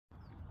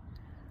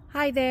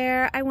Hi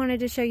there, I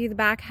wanted to show you the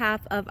back half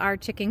of our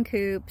chicken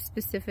coop,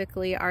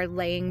 specifically our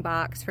laying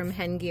box from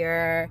Hen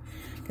Gear,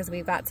 because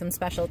we've got some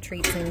special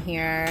treats in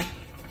here.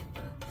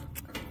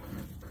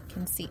 You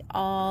can see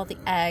all the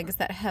eggs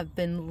that have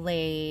been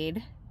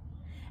laid,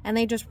 and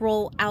they just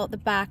roll out the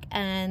back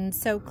end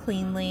so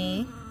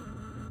cleanly.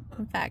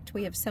 In fact,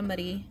 we have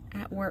somebody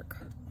at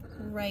work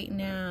right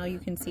now. You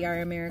can see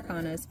our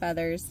Americana's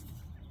feathers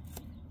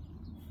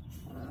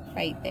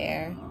right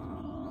there.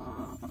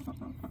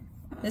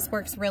 This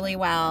works really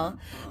well.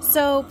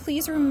 So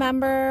please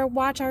remember,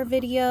 watch our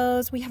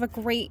videos. We have a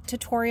great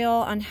tutorial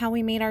on how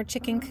we made our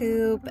chicken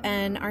coop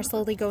and are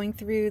slowly going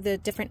through the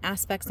different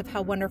aspects of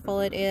how wonderful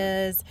it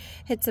is.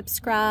 Hit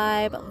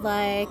subscribe,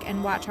 like,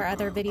 and watch our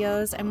other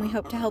videos, and we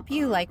hope to help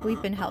you like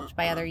we've been helped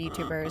by other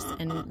YouTubers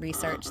and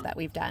research that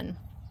we've done.